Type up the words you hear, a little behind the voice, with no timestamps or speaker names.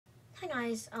Hi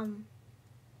guys,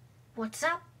 what's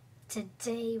up?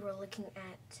 Today we're looking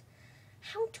at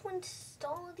how to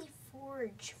install the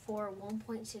Forge for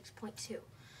 1.6.2.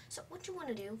 So what you want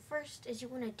to do first is you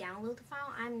want to download the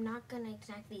file. I'm not going to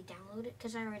exactly download it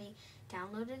because I already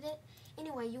downloaded it.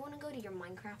 Anyway, you want to go to your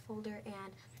Minecraft folder,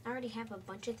 and I already have a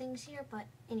bunch of things here, but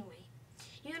anyway.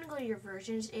 You want to go to your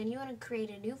versions and you want to create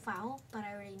a new file, but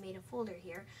I already made a folder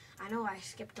here. I know I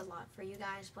skipped a lot for you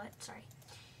guys, but sorry.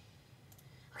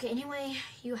 Okay, anyway,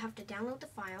 you have to download the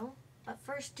file, but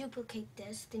first duplicate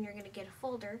this, then you're going to get a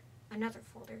folder, another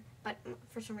folder, but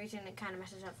for some reason it kind of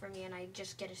messes up for me and I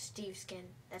just get a Steve skin,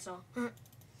 that's all.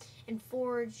 And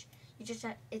Forge, it's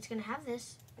going to have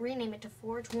this, rename it to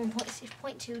Forge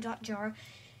 1.6.2.jar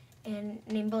and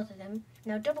name both of them.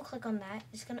 Now double click on that,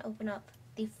 it's going to open up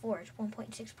the Forge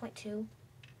 1.6.2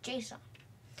 JSON.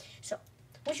 So,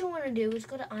 what you want to do is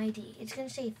go to ID. It's going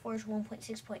to say Forge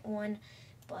 1.6.1,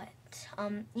 but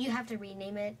you have to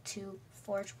rename it to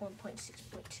Forge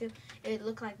 1.6.2. It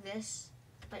looked like this,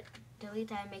 but delete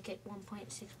that and make it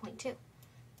 1.6.2.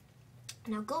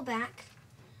 Now go back,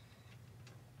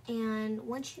 and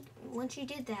once you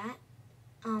did that,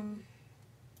 you're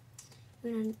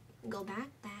gonna go back,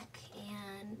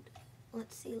 and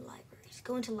let's see, libraries.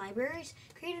 Go into libraries,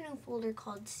 create a new folder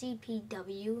called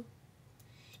CPW.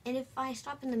 And if I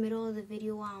stop in the middle of the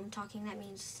video while I'm talking, that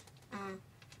means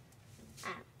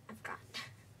I forgot.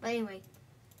 But anyway,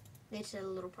 it's a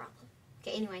little problem.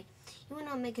 Okay, anyway, you want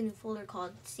to make a new folder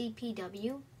called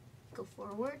CPW. Go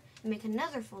forward, make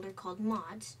another folder called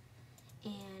mods,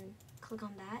 and click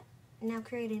on that. Now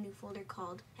create a new folder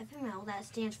called FML. That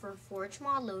stands for Forge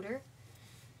Mod Loader.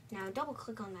 Now double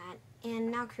click on that,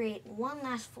 and now create one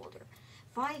last folder,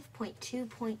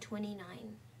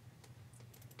 5.2.29.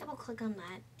 Double click on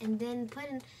that, and then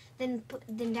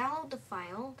download the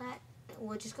file.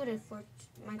 Well, just go to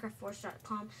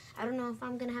minecraftforge.com. I don't know if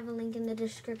I'm gonna have a link in the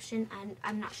description.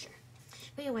 I'm not sure.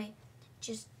 But anyway,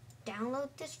 just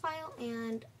download this file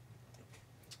and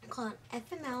call it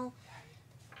FML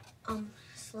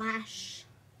slash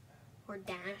or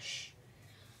dash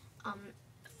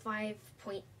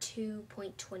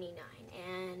 5.2.29,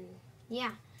 and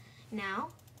yeah.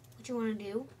 Now what you want to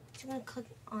do is you want to click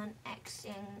on X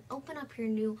and open up your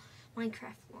new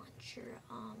Minecraft launcher.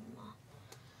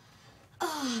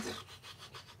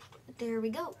 There we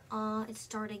go. It's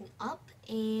starting up,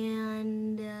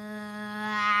 and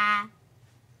there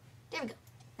we go.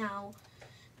 Now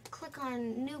click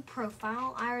on new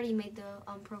profile. I already made the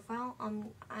profile.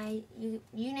 You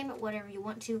name it whatever you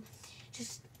want to.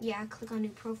 Just click on new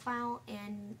profile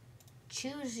and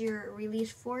choose your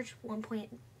release Forge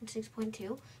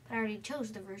 1.6.2. But I already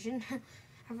chose the version.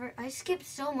 I skipped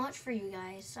so much for you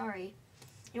guys. Sorry.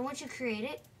 And once you create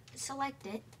it, select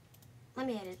it. Let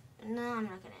me edit. No, I'm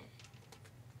not gonna edit.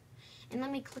 And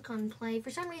let me click on play. For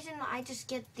some reason, I just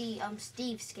get the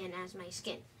Steve skin as my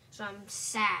skin, so I'm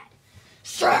sad.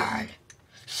 Sad.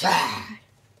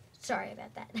 Sorry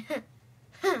about that.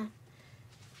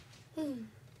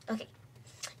 Okay.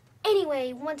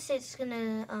 Anyway, once it's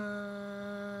gonna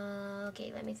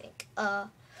okay, let me think. Oh,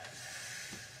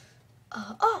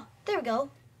 there we go.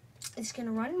 It's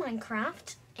gonna run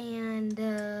Minecraft, and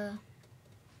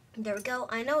there we go.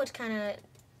 I know it's kind of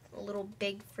a little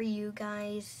big for you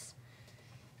guys.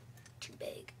 Too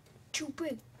big.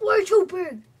 Way too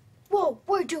big. Whoa,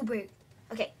 way too big.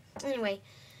 Okay, anyway,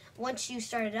 once you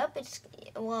start it up,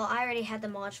 well, I already had the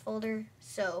mods folder,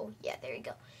 so yeah, there you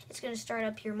go. It's going to start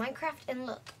up your Minecraft, and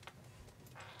look.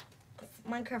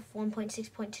 Minecraft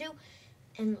 1.6.2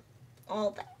 and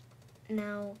all that.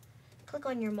 Now, click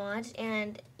on your mods,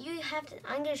 and you have to,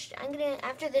 I'm gonna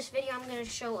after this video, I'm going to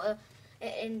show an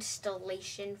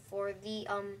installation for the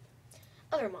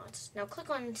other mods. Now click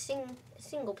on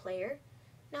single player.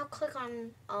 Now click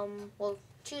on well,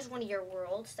 choose one of your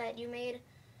worlds that you made.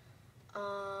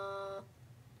 You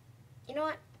know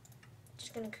what?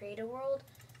 Just gonna create a world.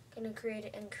 Gonna create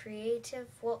it in creative.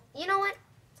 Well, you know what?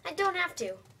 I don't have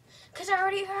to, because I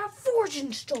already have Forge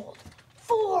installed.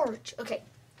 Forge. Okay.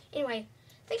 Anyway,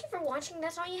 thank you for watching.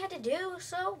 That's all you had to do.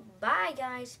 So bye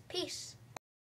guys. Peace.